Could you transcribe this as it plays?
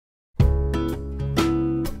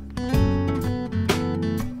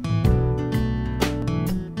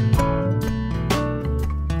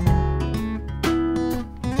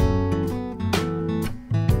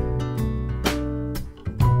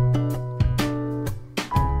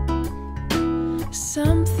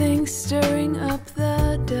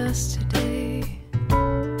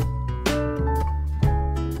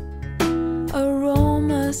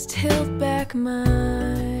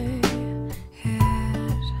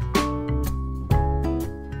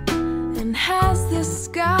has the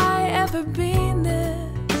sky ever been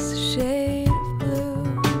this shade of blue?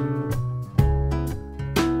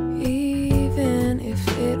 Even if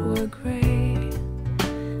it were gray,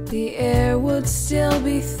 the air would still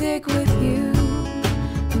be thick with you,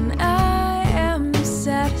 and I am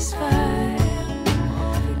satisfied.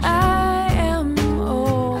 I am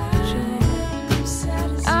overjoyed.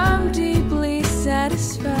 I'm deeply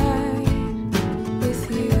satisfied with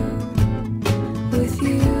you, with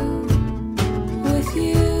you, with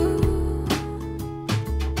you.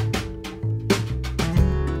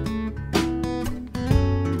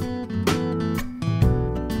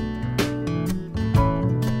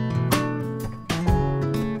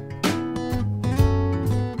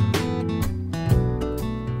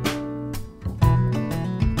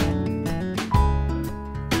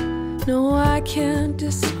 No, I can't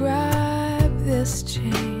describe this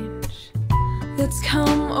change that's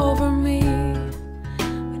come over me,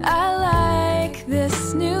 but I like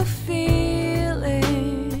this new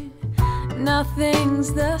feeling.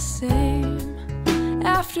 Nothing's the same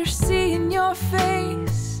after seeing your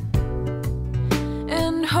face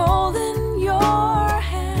and holding your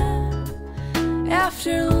hand,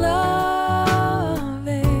 after loving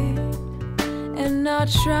and not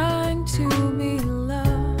trying to be loved.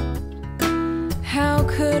 How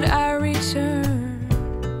could I return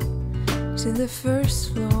to the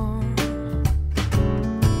first floor?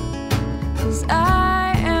 'Cause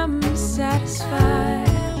I am satisfied.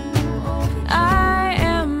 I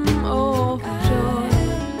am overjoyed.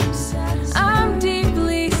 I'm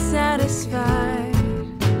deeply satisfied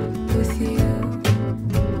with you,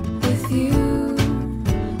 with you,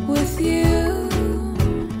 with you.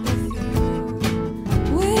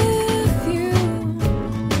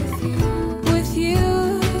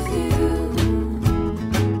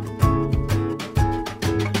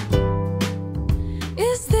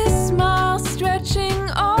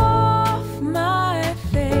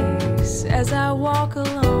 As I walk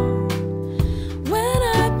alone, when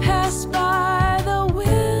I pass by the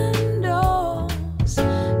windows,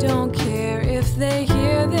 don't care if they hear